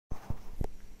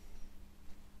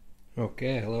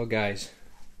Okay, hello guys,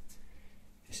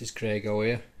 this is Craig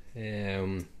here,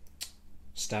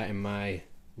 starting my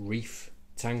reef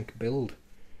tank build.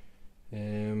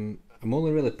 I'm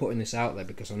only really putting this out there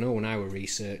because I know when I were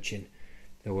researching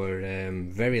there were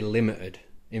very limited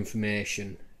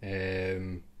information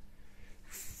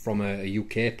from a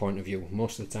UK point of view.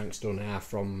 Most of the tanks done are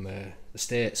from the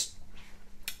States.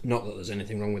 Not that there's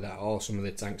anything wrong with that at all, some of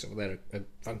the tanks over there are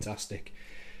fantastic.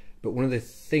 But one of the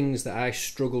things that I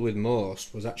struggled with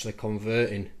most was actually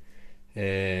converting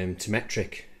to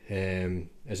metric.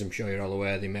 As I'm sure you're all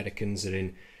aware, the Americans are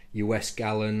in US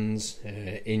gallons,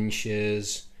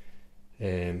 inches,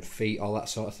 feet, all that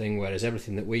sort of thing, whereas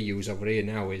everything that we use over here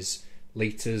now is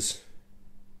litres,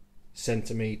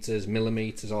 centimetres,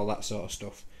 millimetres, all that sort of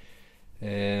stuff.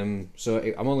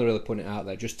 So I'm only really putting it out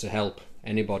there just to help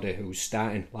anybody who's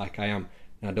starting like I am.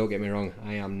 Now don't get me wrong,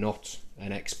 I am not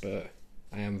an expert.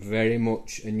 I am very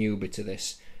much a newbie to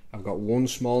this. I've got one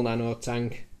small nano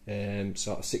tank,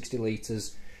 sort of 60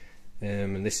 litres,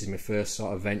 and this is my first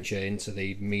sort of venture into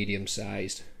the medium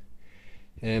sized.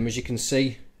 As you can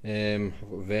see, I've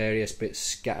got various bits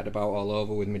scattered about all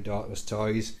over with my daughter's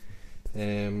toys.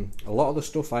 A lot of the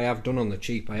stuff I have done on the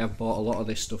cheap. I have bought a lot of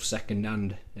this stuff second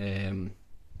hand.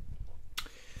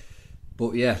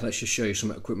 But yeah, let's just show you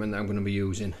some equipment that I'm going to be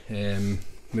using.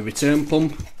 My return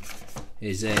pump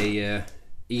is a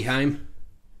Eheim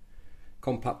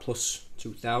Compact Plus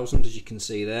 2000, as you can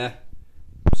see there.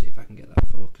 See if I can get that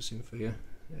focusing for you.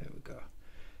 There we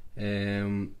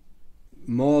go.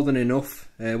 More than enough.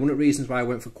 One of the reasons why I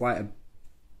went for quite a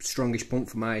strongish pump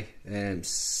for my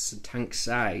tank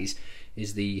size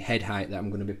is the head height that I'm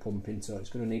going to be pumping. So it's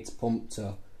going to need to pump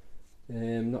to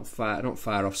not far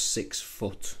off 6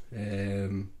 foot.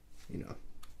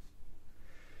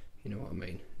 You know what I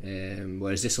mean.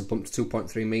 Whereas this will pump to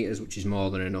 2.3 meters, which is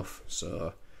more than enough.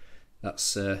 So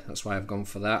that's why I've gone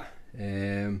for that.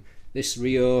 This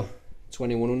Rio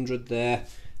 2100 there,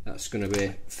 that's going to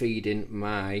be feeding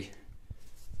my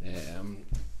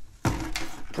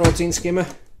protein skimmer,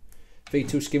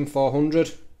 V2 Skim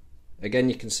 400. Again,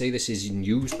 you can see this is in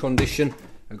used condition.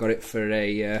 I got it for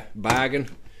a bargain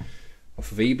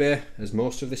off of eBay, as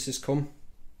most of this has come.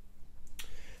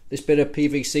 This bit of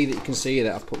PVC that you can see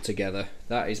that I've put together,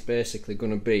 that is basically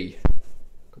going to be,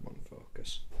 come on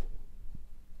focus,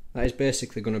 that is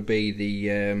basically going to be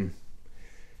the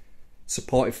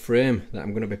supportive frame that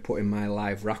I'm going to be putting my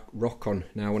live rock on.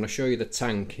 Now when I show you the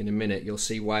tank in a minute, you'll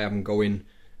see why I'm going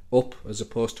up as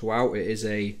opposed to out. It is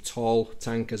a tall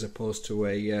tank as opposed to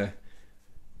a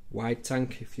wide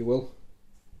tank, if you will.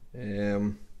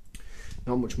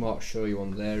 Not much more to show you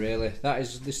on there really. That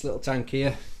is this little tank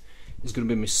here. Is going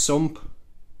to be my sump.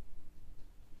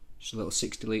 Just a little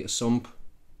 60 litre sump.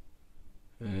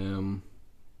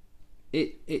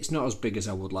 It's not as big as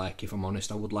I would like, if I'm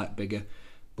honest. I would like bigger,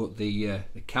 but the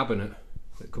cabinet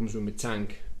that comes with my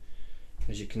tank,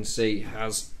 as you can see,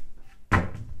 has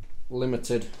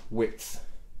limited width.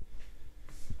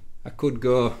 I could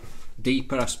go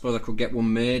deeper. I suppose I could get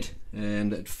one made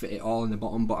and that'd fit it all in the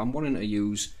bottom, but I'm wanting to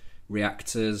use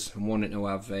reactors. I'm wanting to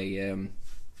have a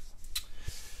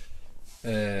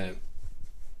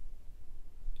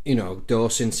you know,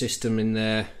 dosing system in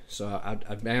there, so I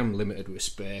am limited with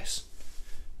space.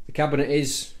 The cabinet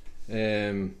is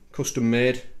custom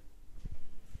made.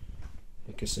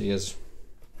 You can see there's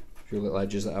a few little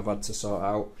edges that I've had to sort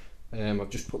out. I've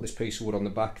just put this piece of wood on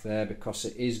the back there because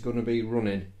it is going to be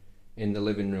running in the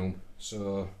living room.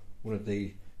 So one of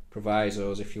the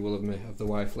provisos, if you will, of the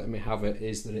wife letting me have it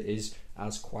is that it is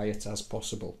as quiet as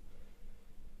possible.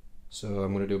 So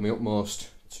I'm going to do my utmost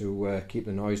to keep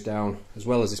the noise down. As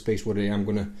well as this piece of wood here, I'm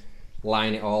going to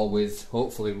line it all with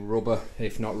hopefully rubber.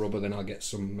 If not rubber, then I'll get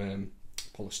some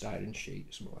polystyrene sheet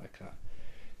or something like that.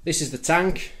 This is the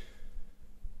tank.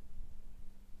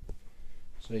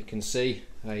 So you can see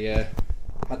I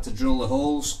had to drill the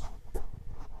holes.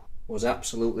 Was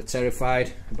absolutely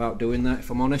terrified about doing that, if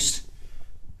I'm honest.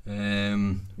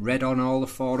 Read on all the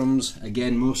forums,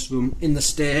 again most of them in the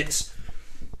States.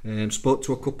 Spoke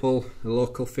to a couple of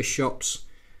local fish shops.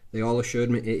 They all assured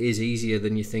me it is easier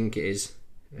than you think it is,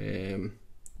 and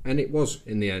it was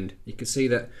in the end. You can see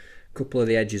that a couple of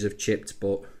the edges have chipped,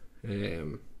 but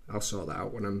I'll sort that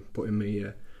out when I'm putting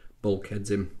my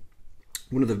bulkheads in.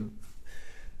 One of the,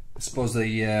 I suppose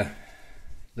the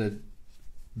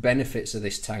benefits of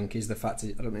this tank is the fact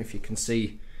that, I don't know if you can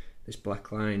see this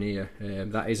black line here,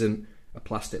 that isn't a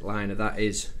plastic liner, that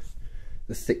is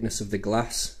the thickness of the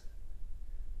glass.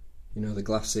 You know, the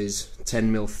glass is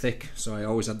 10mm thick, so I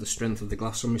always had the strength of the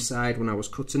glass on my side when I was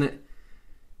cutting it,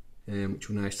 which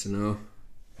was nice to know.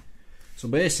 So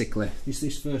basically,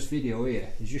 this first video here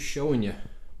is just showing you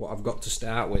what I've got to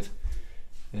start with.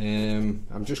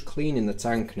 I'm just cleaning the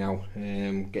tank now,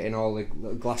 getting all the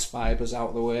glass fibres out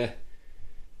of the way,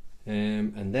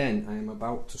 and then I am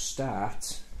about to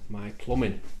start my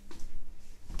plumbing.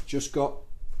 Just got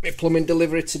my plumbing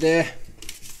delivery today.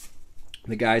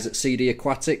 The guys at CD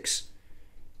Aquatics.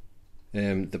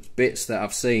 The bits that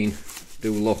I've seen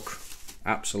do look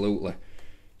absolutely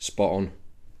spot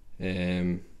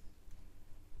on.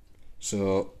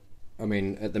 So I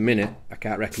mean, at the minute I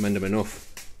can't recommend them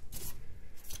enough.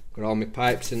 Got all my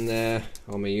pipes in there,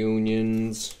 all my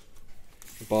unions,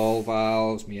 the ball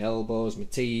valves, my elbows, my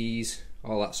T's,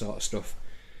 all that sort of stuff.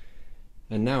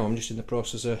 And now I'm just in the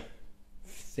process of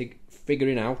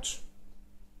figuring out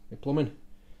my plumbing.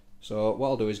 So what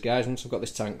I'll do is, guys, once I've got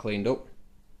this tank cleaned up,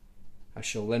 I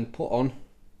shall then put on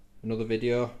another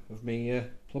video of me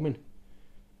plumbing.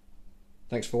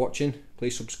 Thanks for watching.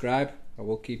 Please subscribe. I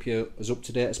will keep you as up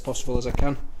to date as possible as I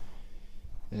can.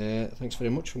 Thanks very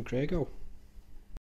much from Craigo.